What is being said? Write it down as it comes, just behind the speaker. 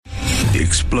the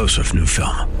explosive new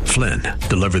film, Flynn,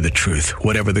 deliver the truth,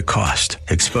 whatever the cost,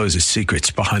 exposes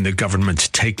secrets behind the government's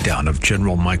takedown of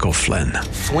General Michael Flynn.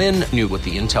 Flynn knew what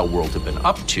the intel world had been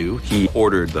up to. He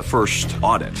ordered the first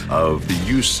audit of the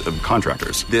use of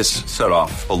contractors. This set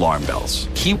off alarm bells.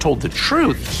 He told the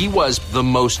truth. He was the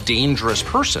most dangerous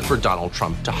person for Donald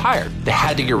Trump to hire. They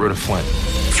had to get rid of Flynn.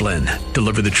 Flynn,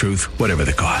 deliver the truth, whatever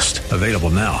the cost. Available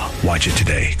now. Watch it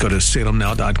today. Go to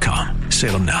salemnow.com.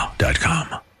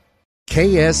 salemnow.com.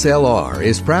 KSLR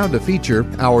is proud to feature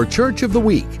our Church of the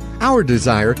Week. Our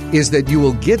desire is that you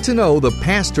will get to know the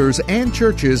pastors and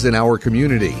churches in our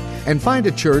community and find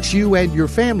a church you and your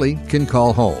family can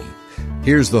call home.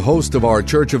 Here's the host of our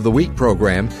Church of the Week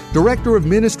program, Director of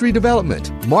Ministry Development,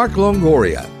 Mark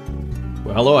Longoria.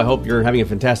 Well, hello, I hope you're having a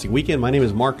fantastic weekend. My name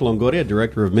is Mark Longoria,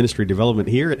 Director of Ministry Development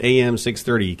here at AM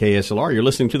 630 KSLR. You're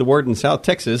listening to The Word in South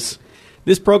Texas.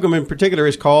 This program in particular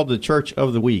is called the Church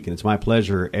of the Week, and it's my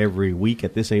pleasure every week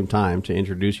at the same time to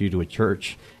introduce you to a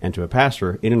church and to a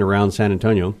pastor in and around San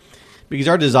Antonio, because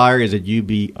our desire is that you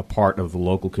be a part of the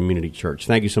local community church.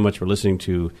 Thank you so much for listening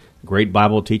to great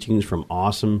Bible teachings from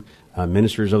awesome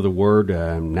ministers of the Word,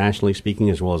 nationally speaking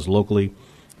as well as locally.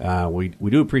 We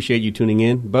do appreciate you tuning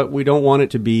in, but we don't want it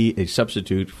to be a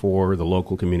substitute for the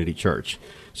local community church.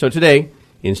 So today,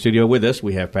 in studio with us,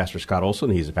 we have Pastor Scott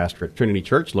Olson. He's a pastor at Trinity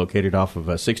Church, located off of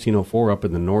 1604 up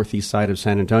in the northeast side of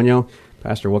San Antonio.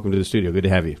 Pastor, welcome to the studio. Good to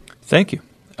have you. Thank you.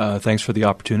 Thanks for the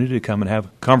opportunity to come and have a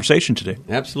conversation today.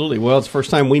 Absolutely. Well, it's the first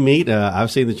time we meet.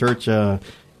 I've seen the church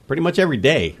pretty much every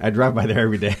day. I drive by there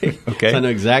every day. Okay. So I know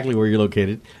exactly where you're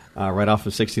located, right off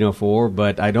of 1604.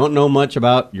 But I don't know much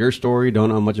about your story, don't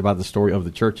know much about the story of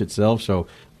the church itself. So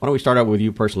why don't we start out with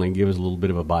you personally and give us a little bit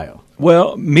of a bio?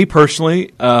 Well, me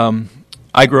personally,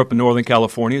 I grew up in Northern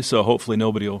California, so hopefully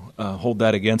nobody will hold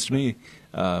that against me.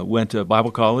 Went to Bible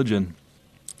college in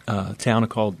a town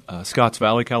called Scotts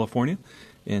Valley, California,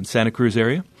 in Santa Cruz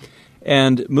area,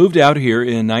 and moved out here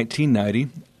in 1990.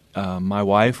 My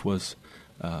wife was,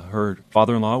 her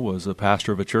father-in-law was a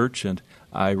pastor of a church, and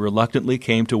I reluctantly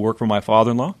came to work for my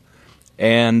father-in-law.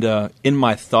 And in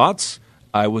my thoughts,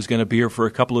 I was going to be here for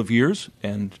a couple of years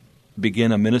and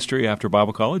begin a ministry after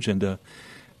Bible college, and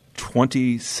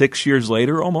 26 years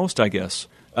later, almost, I guess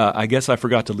I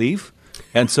forgot to leave.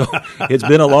 And so it's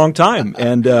been a long time.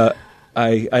 And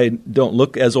I don't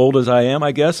look as old as I am,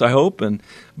 I guess, I hope.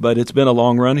 But it's been a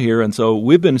long run here. And so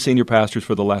we've been senior pastors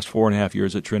for the last 4.5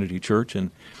 years at Trinity Church.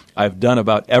 And I've done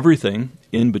about everything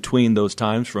in between those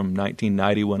times from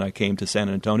 1990 when I came to San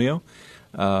Antonio.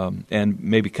 And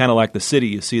maybe kind of like the city,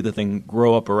 you see the thing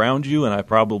grow up around you. And I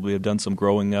probably have done some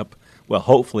growing up. Well,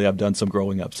 hopefully I've done some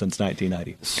growing up since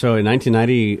 1990. So in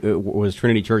 1990, was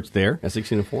Trinity Church there at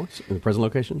 1604, in the present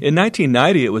location? In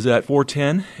 1990, it was at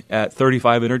 410 at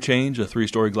 35 Interchange, a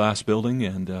 3-story glass building,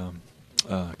 and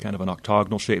kind of an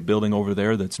octagonal-shaped building over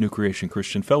there that's New Creation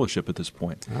Christian Fellowship at this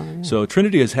point. Oh, yeah. So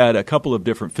Trinity has had a couple of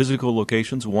different physical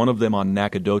locations, one of them on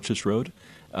Nacogdoches Road.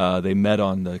 They met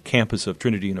on the campus of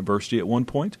Trinity University at one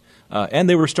point, and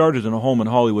they were started in a home in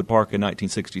Hollywood Park in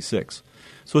 1966.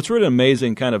 So it's really an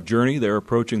amazing kind of journey. They're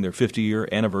approaching their 50-year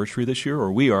anniversary this year,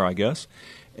 or we are, I guess,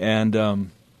 and a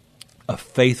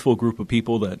faithful group of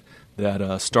people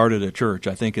that started a church.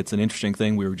 I think it's an interesting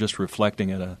thing. We were just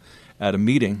reflecting at a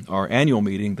meeting, our annual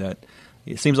meeting, that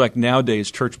it seems like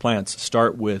nowadays church plants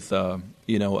start with an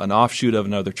offshoot of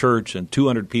another church, and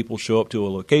 200 people show up to a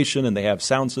location, and they have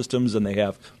sound systems, and they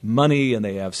have money, and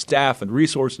they have staff and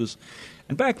resources.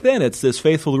 And back then, it's this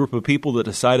faithful group of people that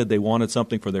decided they wanted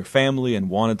something for their family and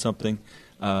wanted something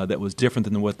that was different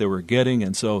than what they were getting.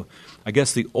 And so I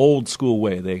guess the old school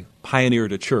way, they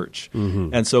pioneered a church.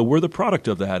 Mm-hmm. And so we're the product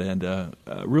of that, and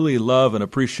really love and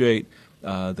appreciate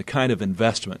the kind of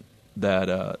investment that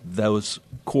that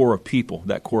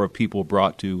core of people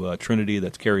brought to Trinity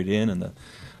that's carried in, and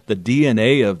the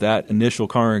DNA of that initial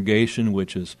congregation,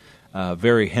 which is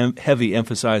very heavy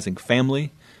emphasizing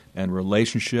family and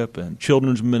relationship and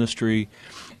children's ministry,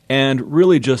 and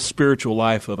really just spiritual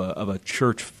life of a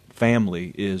church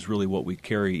family is really what we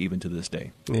carry even to this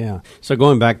day. Yeah. So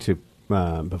going back to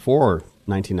before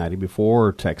 1990,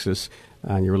 before Texas,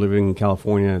 and you were living in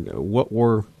California, what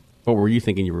were you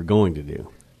thinking you were going to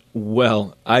do?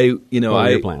 Well, what were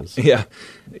your plans? Yeah,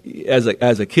 as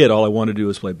a kid, all I wanted to do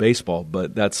was play baseball,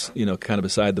 but that's kind of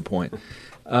beside the point.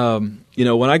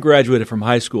 When I graduated from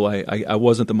high school, I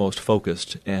wasn't the most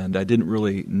focused, and I didn't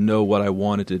really know what I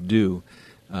wanted to do.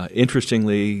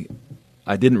 Interestingly,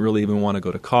 I didn't really even want to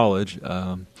go to college,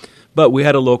 but we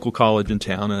had a local college in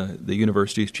town, the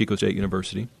university, Chico State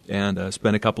University, and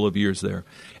spent a couple of years there.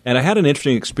 And I had an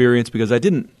interesting experience because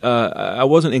I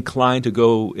wasn't inclined to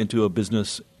go into a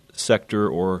business sector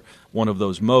or one of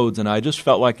those modes. And I just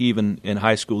felt like even in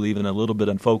high school, even a little bit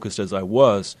unfocused as I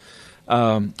was,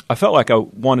 I felt like I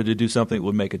wanted to do something that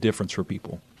would make a difference for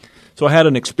people. So I had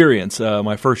an experience.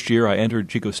 My first year, I entered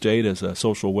Chico State as a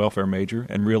social welfare major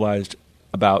and realized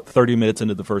about 30 minutes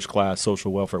into the first class,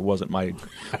 social welfare wasn't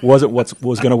what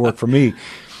was going to work for me.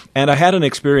 And I had an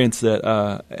experience that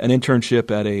an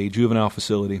internship at a juvenile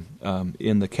facility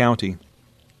in the county,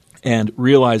 and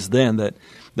realized then that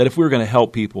if we were going to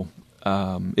help people,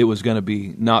 it was going to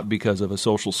be not because of a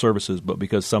social services, but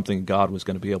because something God was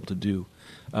going to be able to do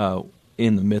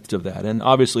in the midst of that. And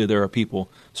obviously there are people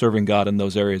serving God in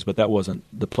those areas, but that wasn't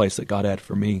the place that God had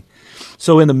for me.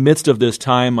 So in the midst of this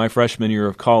time, my freshman year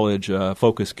of college,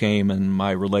 focus came, and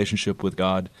my relationship with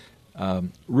God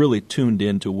really tuned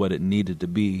into what it needed to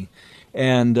be.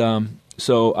 And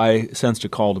so I sensed a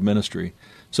call to ministry.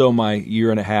 So my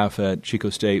year and a half at Chico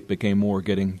State became more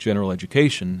getting general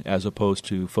education as opposed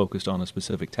to focused on a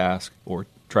specific task or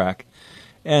track.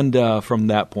 And from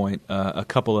that point, a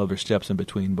couple other steps in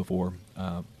between before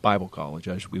Bible college,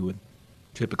 as we would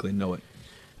typically know it.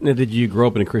 Now, did you grow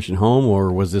up in a Christian home,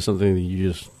 or was this something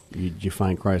that did you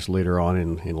find Christ later on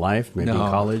in life, maybe in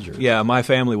college? Or? Yeah, my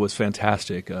family was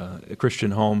fantastic, a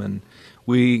Christian home, and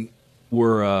we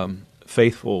were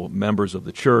faithful members of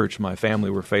the church. My family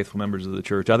were faithful members of the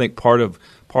church. I think part of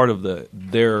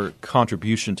their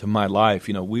contribution to my life,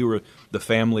 we were the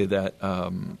family that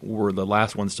were the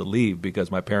last ones to leave because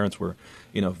my parents were,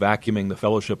 vacuuming the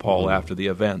fellowship hall after the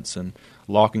events and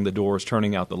locking the doors,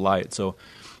 turning out the light. So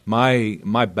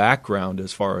my background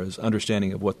as far as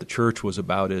understanding of what the church was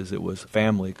about is it was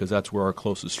family, because that's where our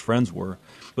closest friends were.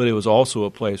 But it was also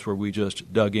a place where we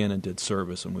just dug in and did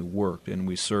service, and we worked, and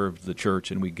we served the church,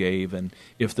 and we gave. And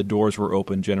if the doors were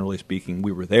open, generally speaking,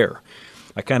 we were there.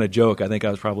 I kind of joke, I think I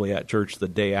was probably at church the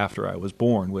day after I was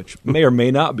born, which may or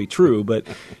may not be true, but,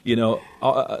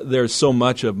 there's so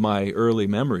much of my early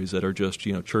memories that are just,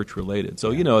 church-related.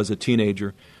 So, as a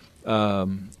teenager,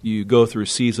 you go through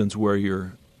seasons where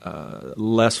you're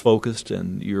less focused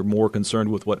and you're more concerned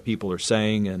with what people are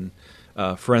saying and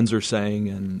friends are saying,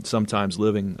 and sometimes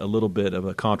living a little bit of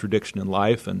a contradiction in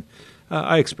life. And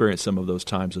I experienced some of those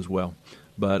times as well.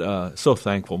 But so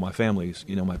thankful. My family's,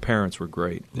 my parents were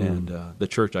great, and the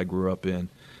church I grew up in,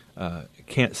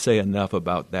 can't say enough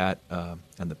about that,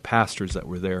 and the pastors that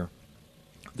were there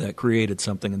that created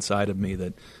something inside of me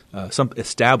that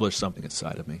established something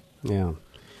inside of me. Yeah.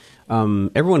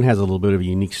 Everyone has a little bit of a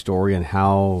unique story on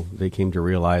how they came to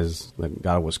realize that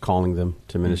God was calling them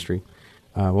to ministry.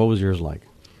 What was yours like?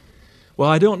 Well,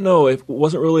 I don't know. It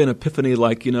wasn't really an epiphany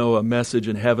like, a message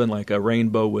in heaven, like a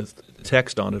rainbow with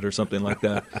text on it or something like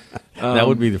that. That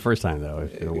would be the first time, though,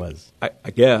 if it was.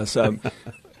 I guess.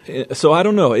 So I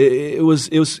don't know. It was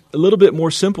a little bit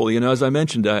more simple. As I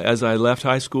mentioned, as I left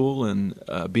high school and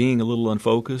being a little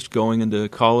unfocused, going into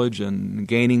college and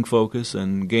gaining focus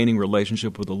and gaining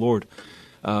relationship with the Lord,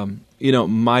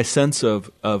 my sense of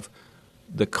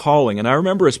the calling. And I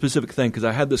remember a specific thing because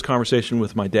I had this conversation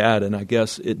with my dad, and I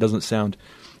guess it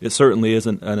certainly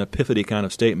isn't an epiphany kind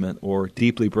of statement or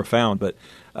deeply profound, but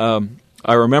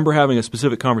I remember having a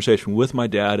specific conversation with my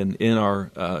dad and in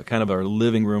our kind of our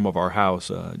living room of our house,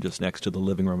 just next to the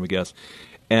living room, I guess.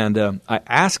 And I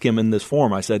asked him in this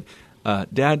form, I said,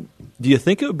 Dad, do you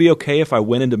think it would be okay if I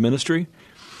went into ministry?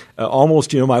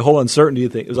 Almost, my whole uncertainty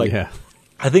thing. It was like, yeah.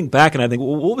 I think back and I think,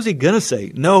 well, what was he going to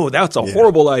say? No, that's a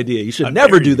horrible idea. You should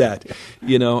never do that.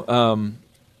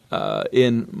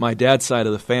 In my dad's side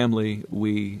of the family,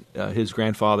 his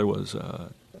grandfather was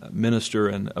a minister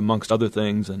and amongst other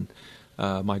things, and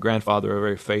my grandfather, a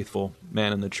very faithful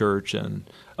man in the church and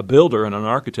a builder and an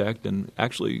architect, and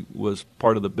actually was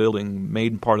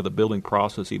made part of the building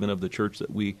process even of the church that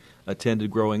we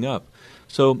attended growing up.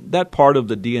 So that part of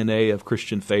the DNA of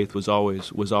Christian faith was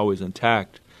always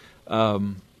intact.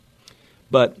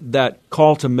 But that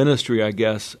call to ministry, I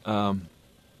guess,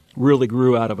 really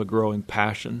grew out of a growing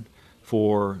passion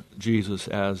for Jesus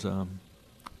as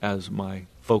my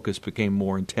focus became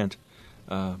more intent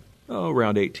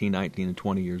around 18, 19, and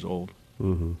 20 years old.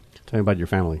 Mm-hmm. Tell me about your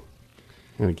family.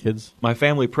 Any kids? My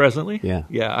family presently? Yeah.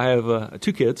 Yeah, I have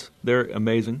 2 kids. They're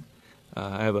amazing.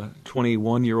 I have a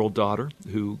 21-year-old daughter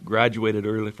who graduated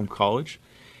early from college,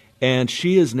 and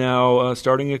she is now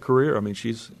starting a career. I mean,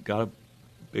 she's got a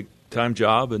big-time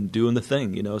job and doing the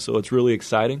thing, so it's really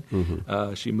exciting.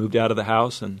 Mm-hmm. She moved out of the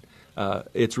house, and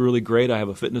it's really great. I have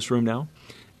a fitness room now,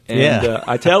 And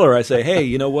I tell her, I say, hey,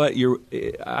 you know what?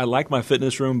 I like my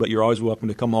fitness room, but you're always welcome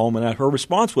to come home. And her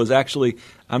response was actually,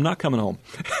 I'm not coming home.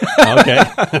 Okay.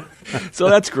 So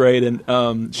that's great.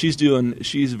 And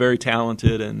she's very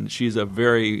talented, and she's a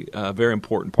very, very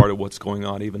important part of what's going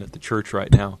on even at the church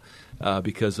right now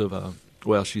because of,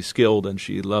 she's skilled and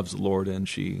she loves the Lord and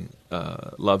she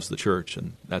loves the church.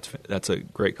 And that's a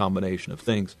great combination of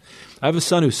things. I have a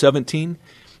son who's 17,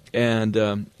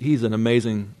 and he's an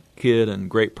amazing kid and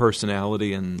great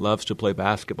personality and loves to play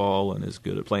basketball and is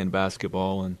good at playing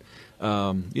basketball. And,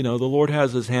 the Lord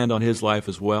has his hand on his life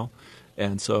as well.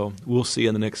 And so we'll see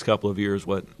in the next couple of years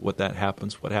what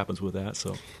happens with that.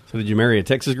 So did you marry a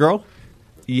Texas girl?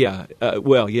 Yeah.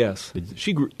 Yes.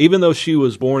 She even though she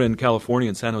was born in California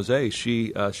in San Jose,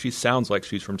 she sounds like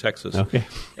she's from Texas. Okay.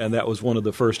 And that was one of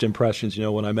the first impressions.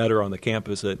 When I met her on the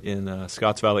campus in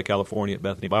Scotts Valley, California, at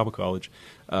Bethany Bible College.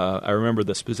 I remember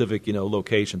the specific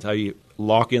locations, how you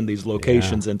lock in these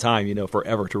locations in time,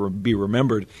 forever to be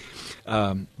remembered.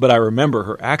 But I remember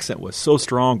her accent was so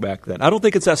strong back then. I don't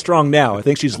think it's that strong now. I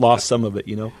think she's lost some of it.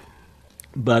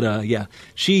 But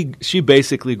she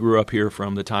basically grew up here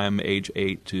from the time age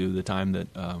 8 to the time that,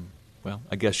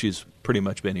 I guess she's pretty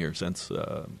much been here since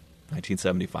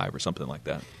 1975 or something like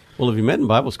that. Well, if you met in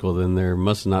Bible school, then there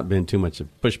must not have been too much of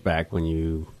pushback when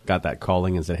you got that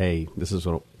calling and said, hey, this is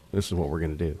what we're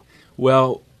going to do.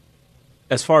 Well,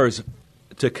 as far as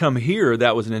to come here,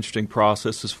 that was an interesting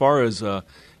process. As far as by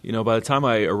the time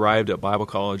I arrived at Bible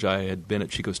College, I had been at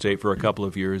Chico State for a couple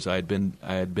of years. I had been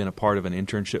a part of an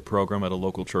internship program at a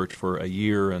local church for a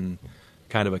year and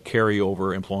kind of a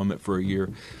carryover employment for a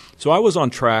year. So I was on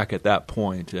track at that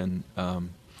point, and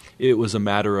it was a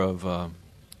matter of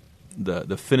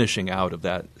the finishing out of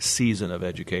that season of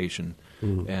education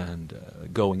and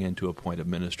going into a point of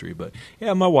ministry. But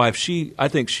yeah, my wife, I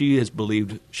think she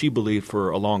believed for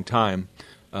a long time.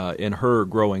 In her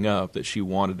growing up, that she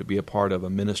wanted to be a part of a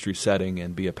ministry setting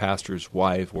and be a pastor's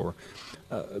wife or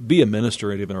be a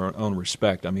minister in her own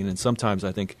respect. I mean, and sometimes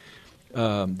I think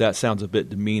that sounds a bit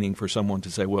demeaning for someone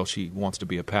to say, well, she wants to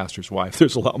be a pastor's wife.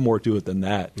 There's a lot more to it than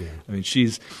that. Yeah. I mean,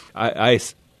 I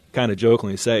kind of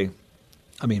jokingly say,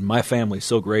 I mean, my family's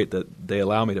so great that they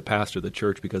allow me to pastor the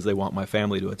church because they want my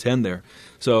family to attend there.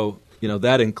 So,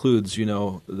 that includes,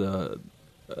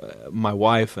 my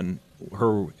wife and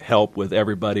her help with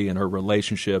everybody and her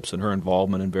relationships and her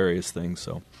involvement in various things.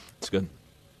 So it's good.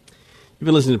 You've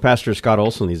been listening to Pastor Scott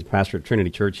Olson. He's a pastor at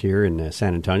Trinity Church here in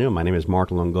San Antonio. My name is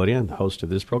Mark Longoria. I'm the host of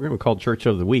this program. We're called Church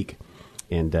of the Week.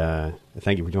 And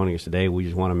thank you for joining us today. We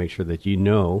just want to make sure that you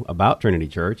know about Trinity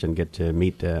Church and get to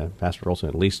meet Pastor Olson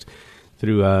at least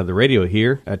through the radio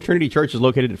here. Trinity Church is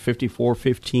located at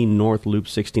 5415 North Loop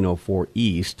 1604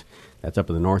 East. That's up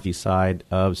in the northeast side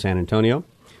of San Antonio.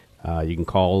 You can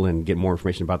call and get more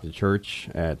information about the church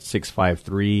at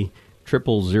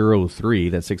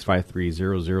 653-0003. That's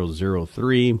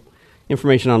 653-0003.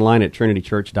 Information online at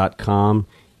trinitychurch.com.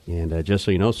 And just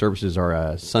so you know, services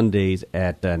are Sundays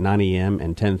at 9 a.m.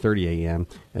 and 10:30 a.m.,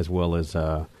 as well as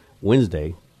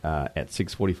Wednesday at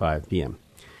 6:45 p.m.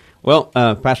 Well,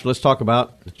 Pastor, let's talk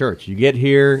about the church. You get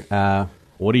here,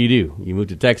 what do? You move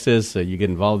to Texas, you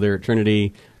get involved there at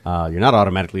Trinity. You're not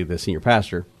automatically the senior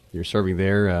pastor. You're serving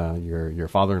there. Your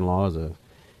father-in-law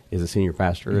is a senior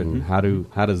pastor. Mm-hmm. And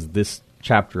how does this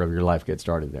chapter of your life get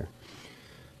started there?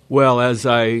 Well, as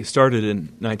I started in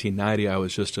 1990, I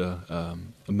was just a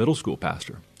middle school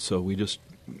pastor. So we just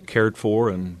cared for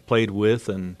and played with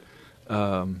and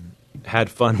had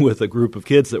fun with a group of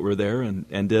kids that were there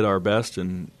and did our best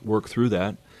and worked through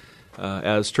that.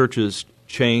 As churches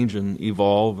change and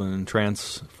evolve and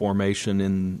transformation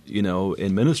in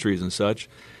ministries and such,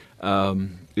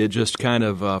 it just kind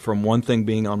of from one thing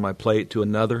being on my plate to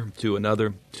another.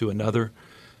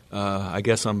 I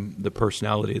guess I'm the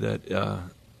personality that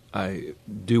I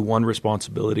do one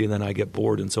responsibility and then I get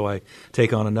bored, and so I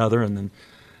take on another, and then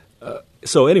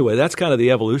so anyway, that's kind of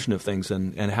the evolution of things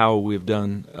and how we've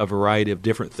done a variety of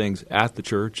different things at the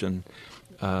church and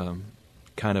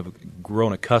kind of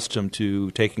grown accustomed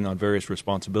to taking on various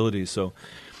responsibilities. So.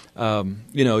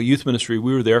 Youth ministry,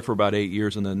 we were there for about 8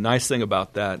 years, and the nice thing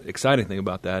about that, exciting thing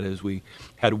about that, is we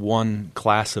had one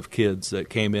class of kids that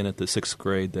came in at the 6th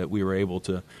grade that we were able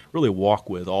to really walk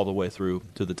with all the way through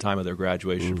to the time of their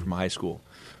graduation from high school.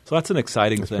 So that's an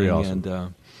exciting thing, awesome.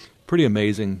 And pretty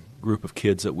amazing group of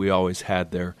kids that we always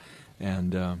had there,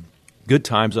 and good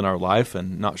times in our life,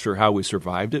 and not sure how we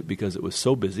survived it because it was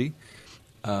so busy.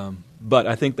 But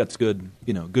I think that's good,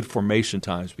 good formation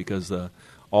times because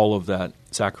all of that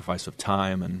sacrifice of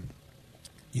time and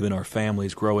even our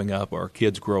families growing up, our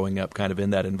kids growing up kind of in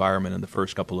that environment in the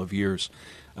first couple of years,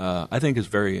 I think is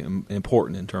very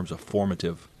important in terms of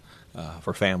formative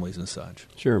for families and such.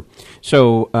 Sure.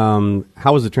 So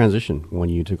how was the transition when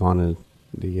you took on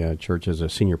the church as a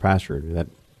senior pastor?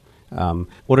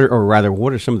 What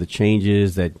are some of the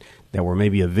changes that were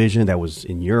maybe a vision that was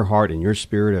in your heart and your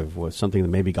spirit of was something that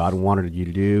maybe God wanted you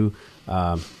to do?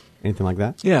 Anything like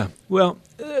that? Yeah. Well,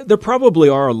 there probably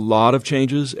are a lot of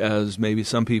changes, as maybe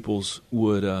some people's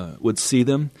would see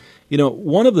them.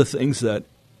 One of the things that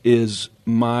is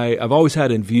I've always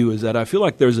had in view is that I feel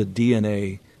like there's a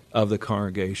DNA of the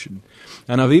congregation,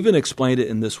 and I've even explained it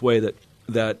in this way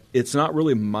that it's not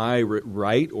really my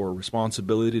right or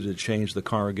responsibility to change the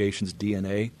congregation's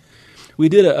DNA. We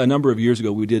did a number of years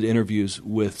ago. We did interviews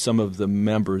with some of the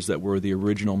members that were the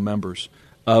original members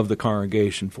of the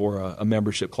congregation for a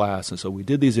membership class. And so we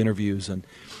did these interviews, and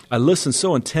I listened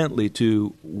so intently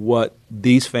to what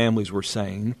these families were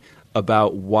saying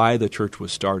about why the church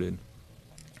was started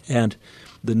and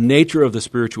the nature of the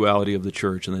spirituality of the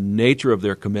church and the nature of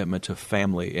their commitment to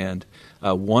family. And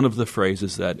one of the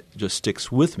phrases that just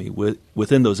sticks with me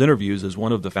within those interviews is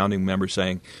one of the founding members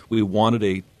saying, we wanted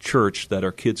a church that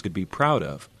our kids could be proud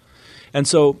of. And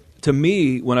so to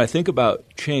me, when I think about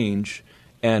change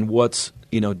and what's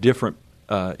different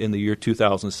in the year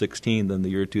 2016 than the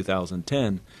year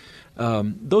 2010.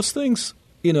 Those things,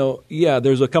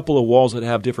 there's a couple of walls that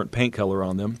have different paint color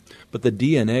on them, but the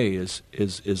DNA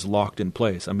is locked in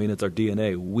place. I mean, it's our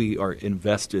DNA. We are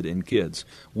invested in kids.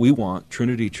 We want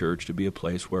Trinity Church to be a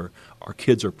place where our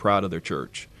kids are proud of their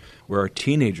church, where our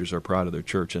teenagers are proud of their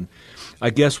church. And I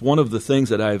guess one of the things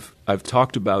that I've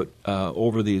talked about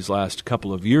over these last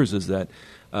couple of years is that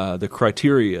the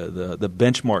criteria, the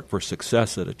benchmark for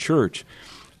success at a church,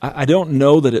 I don't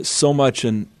know that it's so much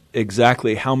in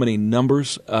exactly how many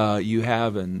numbers you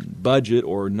have in budget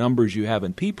or numbers you have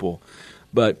in people,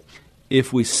 but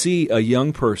if we see a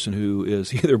young person who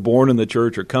is either born in the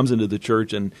church or comes into the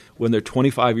church and when they're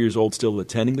 25 years old still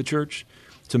attending the church,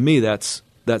 to me that's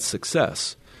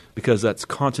success because that's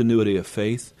continuity of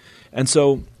faith. And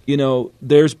so,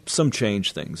 there's some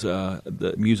change things.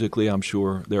 Musically, I'm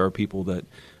sure there are people that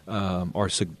are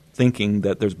thinking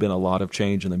that there's been a lot of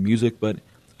change in the music, but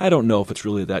I don't know if it's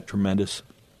really that tremendous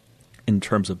in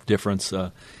terms of difference.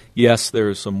 Yes,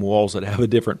 there's some walls that have a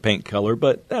different paint color,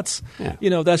 but that's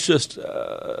that's just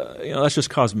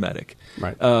cosmetic.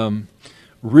 Right.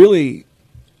 Really,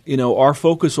 our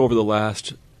focus over the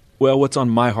last what's on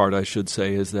my heart, I should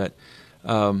say, is that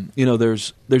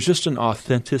there's just an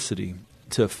authenticity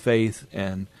to faith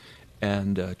and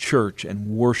church and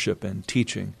worship and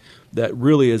teaching that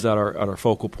really is at our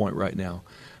focal point right now.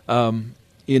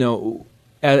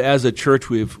 As a church,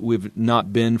 we've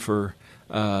not been for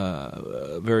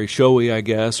very showy, I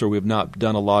guess, or we've not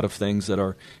done a lot of things that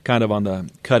are kind of on the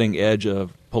cutting edge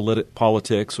of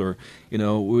politics, or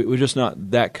we're just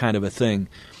not that kind of a thing.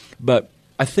 But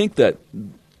I think that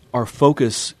our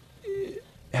focus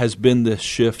has been this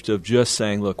shift of just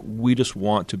saying, look, we just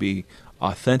want to be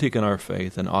authentic in our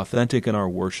faith and authentic in our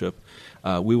worship.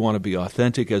 We want to be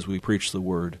authentic as we preach the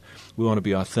word. We want to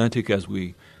be authentic as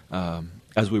we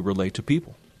relate to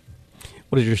people.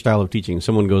 What is your style of teaching?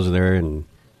 Someone goes there and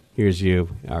hears you.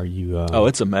 Are you?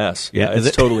 It's a mess. Yeah, it's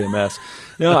it? Totally a mess.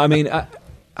 No, I mean,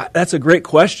 that's a great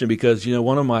question because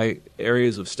one of my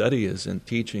areas of study is in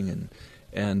teaching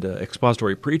and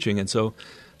expository preaching, and so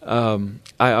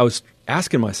I was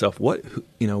asking myself,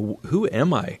 who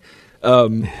am I?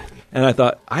 And I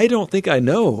thought, I don't think I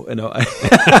know.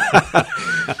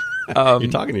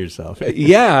 You're talking to yourself.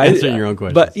 Yeah. Answering your own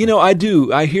questions. But, I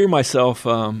do. I hear myself.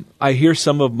 I hear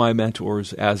some of my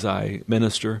mentors as I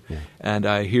minister, and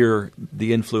I hear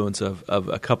the influence of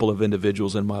a couple of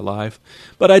individuals in my life.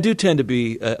 But I do tend to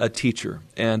be a teacher.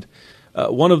 And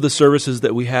one of the services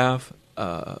that we have,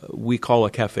 we call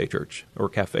a cafe church or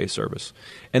cafe service.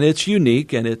 And it's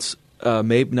unique, and it's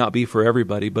may not be for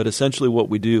everybody, but essentially what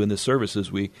we do in this service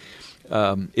is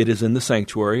it is in the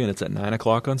sanctuary, and it's at 9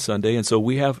 o'clock on Sunday. And so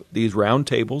we have these round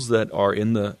tables that are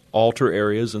in the altar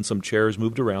areas and some chairs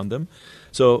moved around them.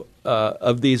 So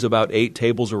of these, about 8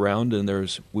 tables around, and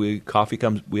we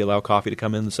allow coffee to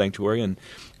come in the sanctuary, and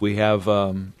we have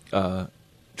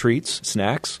treats,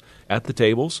 snacks at the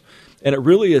tables. And it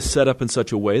really is set up in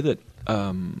such a way that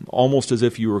almost as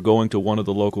if you were going to one of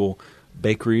the local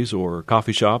bakeries or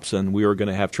coffee shops and we were going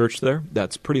to have church there.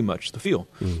 That's pretty much the feel.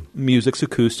 Music's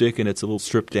acoustic, and it's a little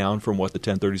stripped down from what the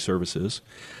 10:30 service is.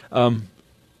 But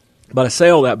I say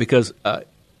all that because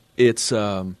it's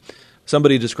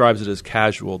somebody describes it as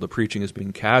casual, the preaching as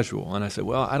being casual. And I said,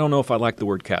 well, I don't know if I like the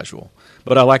word casual,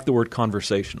 but I like the word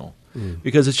conversational.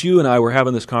 Because it's you and I, we're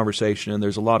having this conversation, and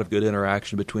there's a lot of good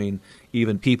interaction between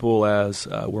even people as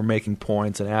we're making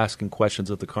points and asking questions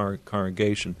of the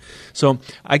congregation. So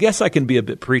I guess I can be a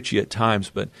bit preachy at times,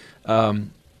 but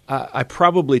I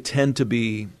probably tend to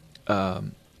be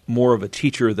more of a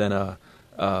teacher than a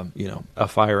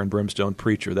fire and brimstone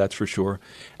preacher, that's for sure.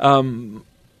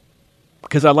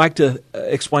 Because I like to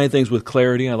explain things with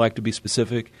clarity. I like to be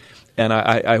specific. And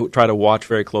I try to watch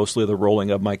very closely the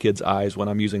rolling of my kids' eyes when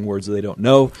I'm using words that they don't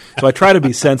know. So I try to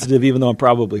be sensitive, even though I'm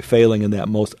probably failing in that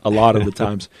a lot of the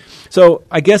times. So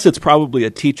I guess it's probably a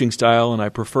teaching style, and I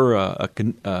prefer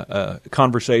a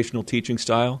conversational teaching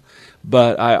style.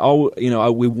 But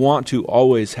we want to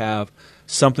always have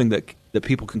something that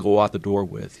people can go out the door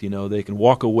with. They can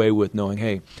walk away with knowing,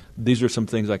 hey, these are some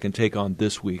things I can take on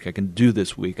this week, I can do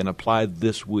this week, and apply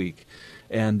this week.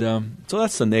 And so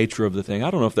that's the nature of the thing.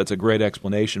 I don't know if that's a great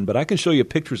explanation, but I can show you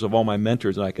pictures of all my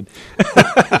mentors, and I can.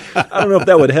 I don't know if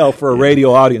that would help for a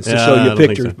radio audience to show you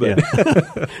pictures. So. But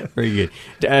Yeah. Very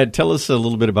good. Tell us a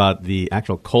little bit about the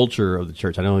actual culture of the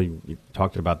church. I know you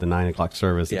talked about the 9 o'clock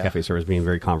service, the cafe service being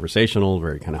very conversational,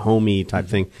 very kind of homey type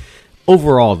thing.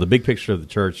 Overall, the big picture of the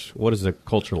church, what is the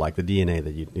culture like, the DNA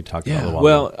that you talked about a little while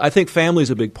well, ago? I think family is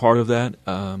a big part of that.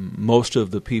 Most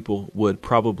of the people would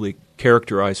probably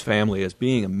characterize family as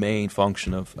being a main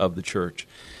function of the church.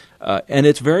 And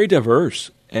it's very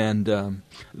diverse, and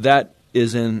that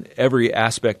is in every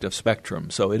aspect of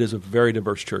spectrum. So it is a very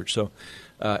diverse church. So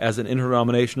as an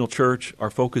interdenominational church,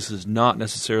 our focus is not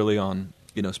necessarily on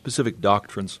specific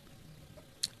doctrines.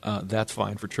 That's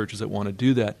fine for churches that want to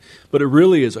do that, but it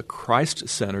really is a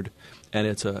Christ-centered, and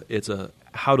it's a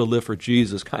how to live for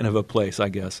Jesus kind of a place, I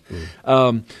guess.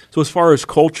 So as far as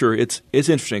culture, it's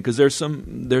interesting because there's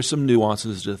some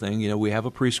nuances to the thing. We have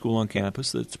a preschool on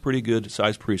campus that's a pretty good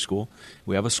sized preschool.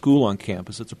 We have a school on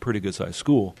campus that's a pretty good sized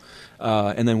school,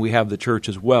 and then we have the church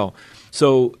as well.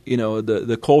 So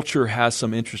the culture has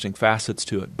some interesting facets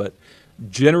to it, but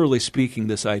generally speaking,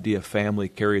 this idea of family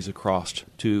carries across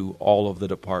to all of the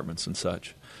departments and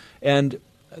such. And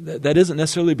that isn't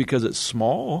necessarily because it's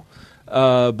small,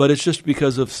 but it's just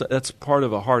because that's part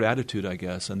of a hard attitude, I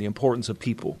guess, and the importance of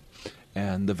people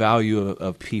and the value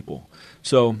of people.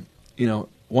 So,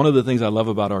 one of the things I love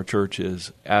about our church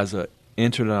is, as an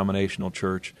interdenominational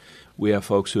church, we have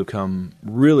folks who have come,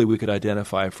 really we could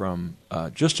identify from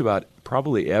just about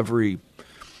probably every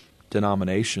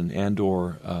denomination and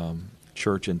or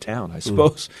church in town, I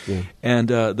suppose. Yeah. And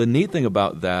the neat thing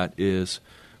about that is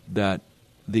that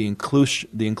the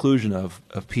inclusion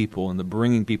of people and the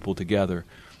bringing people together,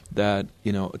 that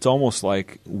it's almost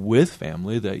like with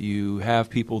family that you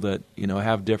have people that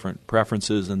have different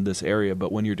preferences in this area,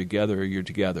 but when you're together, you're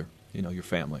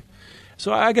family.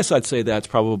 So I guess I'd say that's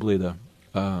probably the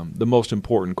most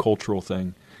important cultural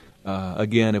thing.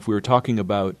 Again, if we were talking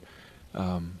about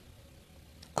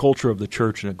culture of the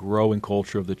church and a growing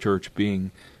culture of the church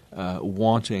being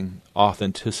wanting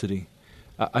authenticity,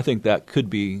 I think that could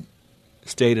be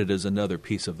stated as another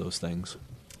piece of those things.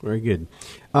 Very good.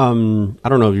 I don't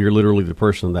know if you're literally the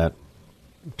person that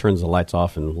turns the lights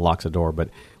off and locks the door, but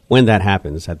when that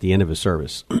happens at the end of a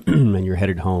service and you're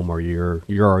headed home, or you're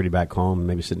already back home,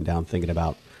 maybe sitting down thinking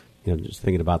about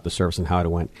the service and how it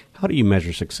went, how do you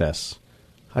measure success?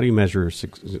 How do you measure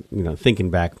thinking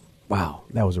back, wow,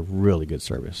 that was a really good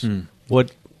service?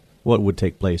 What would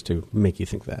take place to make you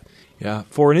think that? Yeah,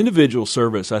 for an individual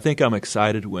service, I think I'm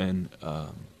excited when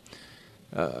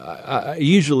I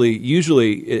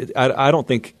don't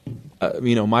think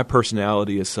my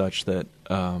personality is such that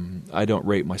I don't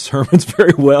rate my sermons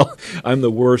very well. I'm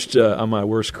the worst. I'm my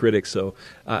worst critic, so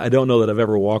I don't know that I've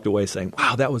ever walked away saying,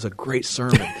 "Wow, that was a great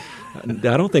sermon."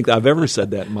 I don't think I've ever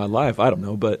said that in my life. I don't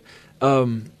know, but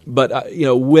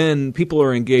when people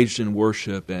are engaged in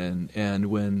worship and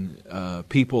when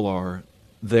people are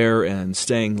there and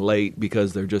staying late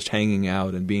because they're just hanging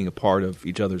out and being a part of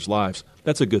each other's lives,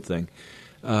 that's a good thing.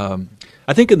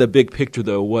 I think in the big picture,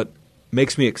 though, what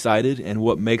makes me excited and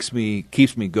what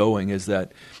keeps me going is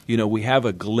that we have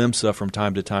a glimpse of, from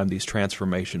time to time, these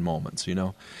transformation moments.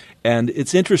 And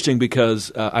it's interesting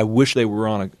because I wish they were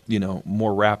on a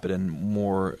more rapid and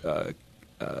more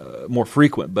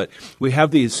frequent. But we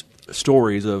have these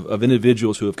stories of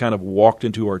individuals who have kind of walked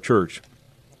into our church.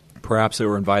 Perhaps they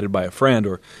were invited by a friend,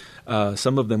 or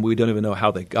some of them we don't even know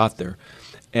how they got there.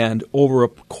 And over a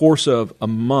course of a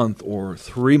month or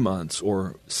 3 months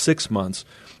or 6 months,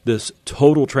 this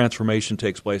total transformation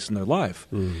takes place in their life.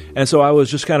 And so I was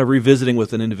just kind of revisiting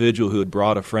with an individual who had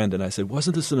brought a friend, and I said,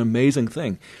 wasn't this an amazing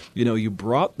thing? You know, you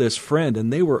brought this friend,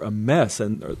 and they were a mess.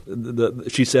 And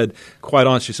she said, quite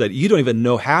honest, she said, you don't even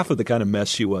know half of the kind of mess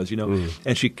she was, you know.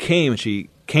 And she came to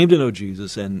know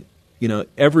Jesus, and, you know,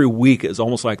 every week it's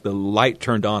almost like the light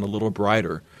turned on a little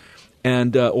brighter.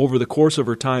 And over the course of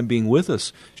her time being with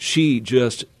us, she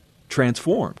just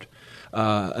transformed.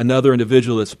 Another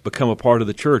individual that's become a part of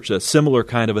the church, a similar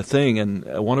kind of a thing, and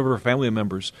one of her family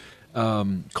members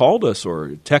called us or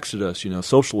texted us, you know,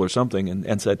 social or something,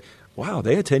 and said, wow,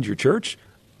 they attend your church?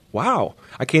 Wow,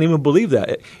 I can't even believe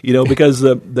that, you know, because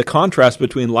the contrast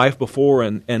between life before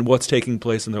and what's taking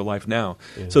place in their life now.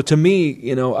 Yeah. So to me,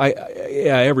 you know,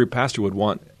 every pastor would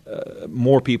want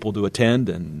more people to attend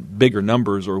and bigger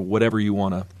numbers or whatever you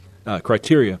want to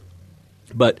criteria.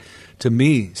 But to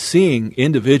me, seeing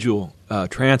individual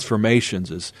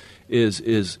transformations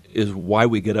is why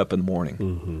we get up in the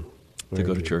morning to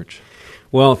go to church.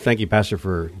 Well, thank you, Pastor,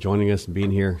 for joining us and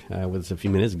being here with us a few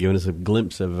minutes, giving us a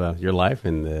glimpse of your life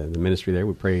and the ministry there.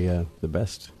 We pray the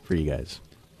best for you guys.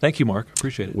 Thank you, Mark.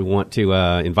 Appreciate it. We want to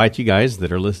invite you guys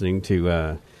that are listening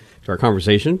to our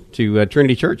conversation to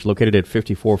Trinity Church, located at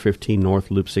 5415 North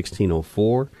Loop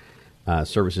 1604.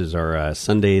 Services are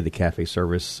Sunday, the cafe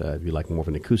service. If you like more of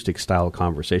an acoustic-style,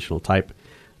 conversational type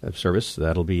of service,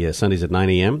 that'll be Sundays at 9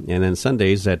 a.m., and then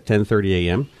Sundays at 10:30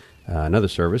 a.m., another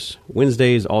service.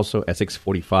 Wednesdays also at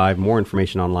 6:45. More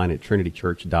information online at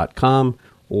trinitychurch.com,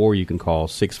 or you can call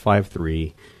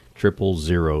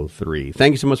 653-0003.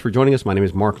 Thank you so much for joining us. My name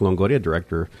is Mark Longoria,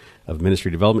 Director of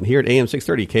Ministry Development here at AM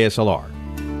 630 KSLR.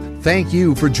 Thank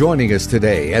you for joining us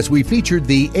today as we featured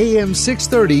the AM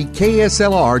 630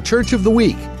 KSLR Church of the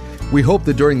Week. We hope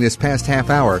that during this past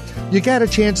half hour, you got a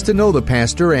chance to know the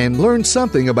pastor and learn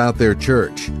something about their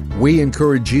church. We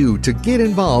encourage you to get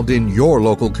involved in your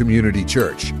local community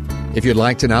church. If you'd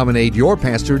like to nominate your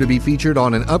pastor to be featured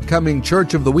on an upcoming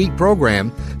Church of the Week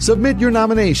program, submit your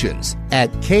nominations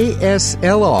at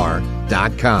kslr.com.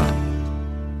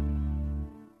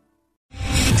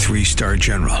 3-star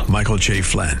General Michael J.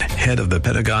 Flynn, head of the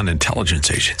Pentagon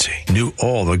Intelligence Agency, knew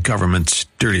all the government's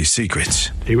dirty secrets.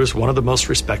 He was one of the most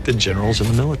respected generals in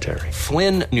the military.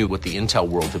 Flynn knew what the intel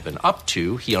world had been up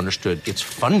to. He understood its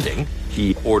funding.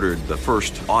 He ordered the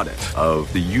first audit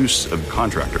of the use of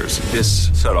contractors. This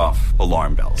set off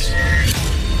alarm bells.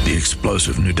 The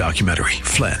explosive new documentary,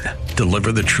 Flynn,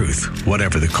 Deliver the Truth,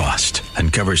 Whatever the Cost,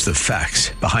 uncovers the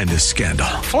facts behind this scandal.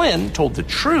 Flynn told the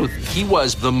truth. He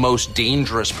was the most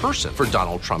dangerous person for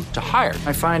Donald Trump to hire.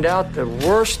 I find out the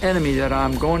worst enemy that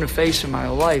I'm going to face in my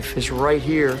life is right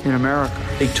here in America.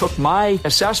 They took my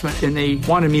assessment and they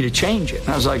wanted me to change it. And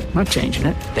I was like, I'm not changing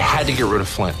it. They had to get rid of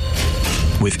Flynn.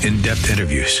 With in-depth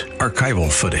interviews,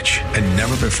 archival footage, and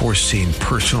never-before-seen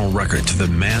personal records of the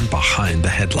man behind the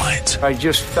headlines. I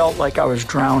just felt like I was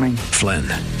drowning. Flynn,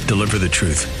 Deliver the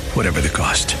Truth, Whatever the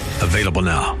Cost. Available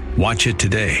now. Watch it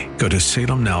today. Go to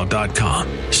salemnow.com.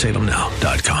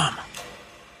 salemnow.com.